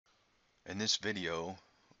In this video,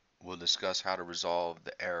 we'll discuss how to resolve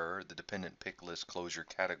the error the dependent pick list closure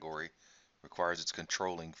category requires its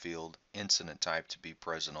controlling field incident type to be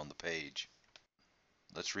present on the page.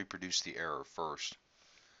 Let's reproduce the error first.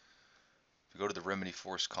 If we go to the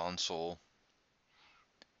Remedyforce console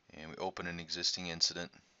and we open an existing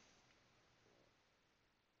incident,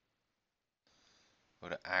 go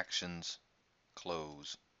to Actions,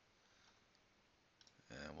 Close,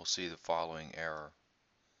 and we'll see the following error.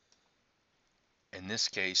 In this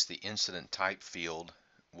case, the incident type field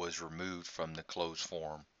was removed from the close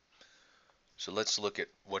form. So let's look at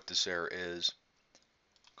what this error is.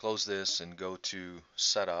 Close this and go to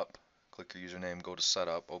Setup. Click your username, go to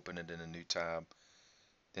Setup, open it in a new tab.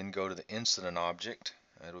 Then go to the incident object.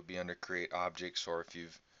 It'll be under Create Objects, or if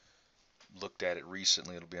you've looked at it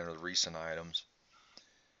recently, it'll be under the Recent Items.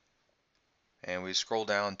 And we scroll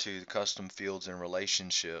down to the Custom Fields and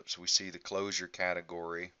Relationships. We see the closure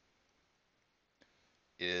category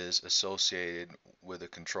is associated with a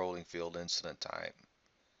controlling field incident type.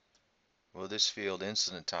 Well, this field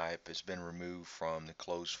incident type has been removed from the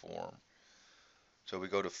close form. So we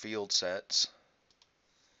go to Field Sets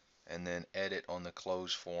and then Edit on the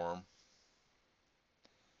close form,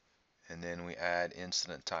 and then we add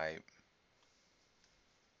incident type.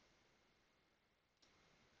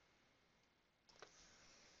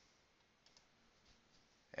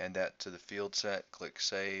 Add that to the field set, click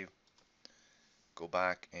Save, go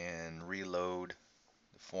back and reload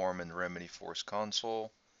the form in the Remedyforce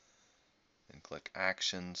console, and click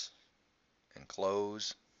Actions and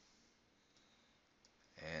Close.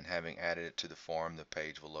 And having added it to the form, the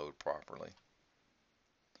page will load properly.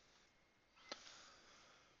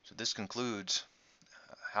 So this concludes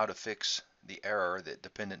how to fix the error that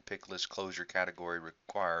dependent pick list closure category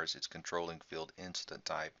requires its controlling field incident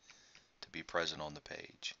type to be present on the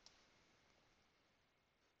page.